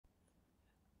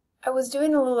I was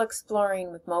doing a little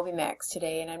exploring with MobyMax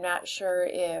today, and I'm not sure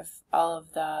if all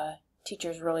of the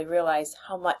teachers really realize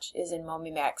how much is in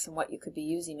MobyMax and what you could be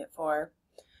using it for.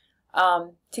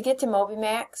 To get to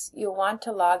MobyMax, you'll want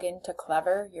to log into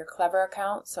Clever, your Clever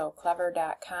account, so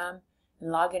clever.com,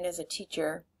 and log in as a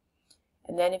teacher.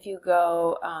 And then if you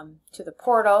go to the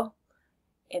portal,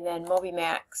 and then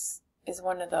MobyMax is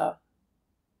one of the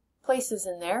places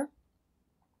in there.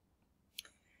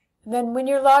 And then when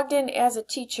you're logged in as a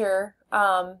teacher,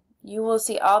 you will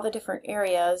see all the different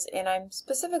areas, and I'm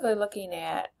specifically looking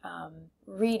at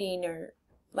reading or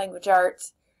language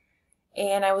arts,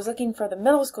 and I was looking for the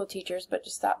middle school teachers, but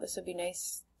just thought this would be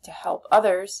nice to help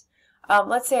others.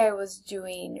 Let's say I was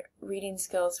doing reading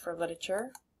skills for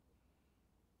literature.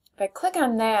 If I click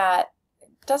on that,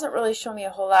 it doesn't really show me a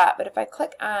whole lot, but if I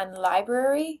click on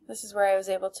library, this is where I was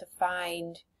able to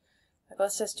find, like,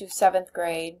 let's just do 7th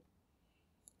grade.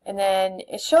 And then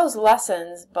it shows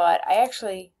lessons, but I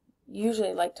actually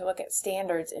usually like to look at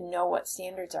standards and know what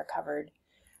standards are covered.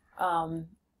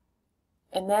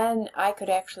 And then I could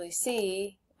actually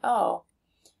see, oh,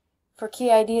 for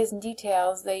key ideas and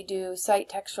details, they do cite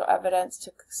textual evidence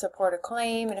to support a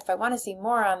claim. And if I want to see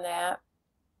more on that,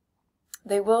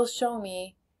 they will show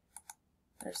me,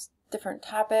 there's different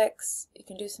topics, you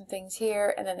can do some things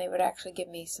here, and then they would actually give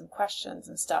me some questions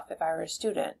and stuff if I were a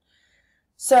student.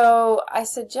 So I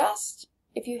suggest,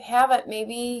 if you haven't,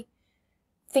 maybe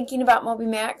thinking about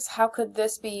MobyMax, how could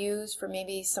this be used for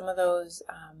maybe some of those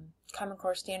Common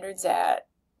Core standards that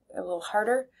are a little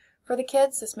harder for the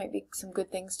kids. This might be some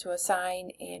good things to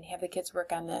assign and have the kids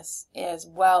work on this as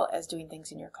well as doing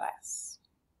things in your class.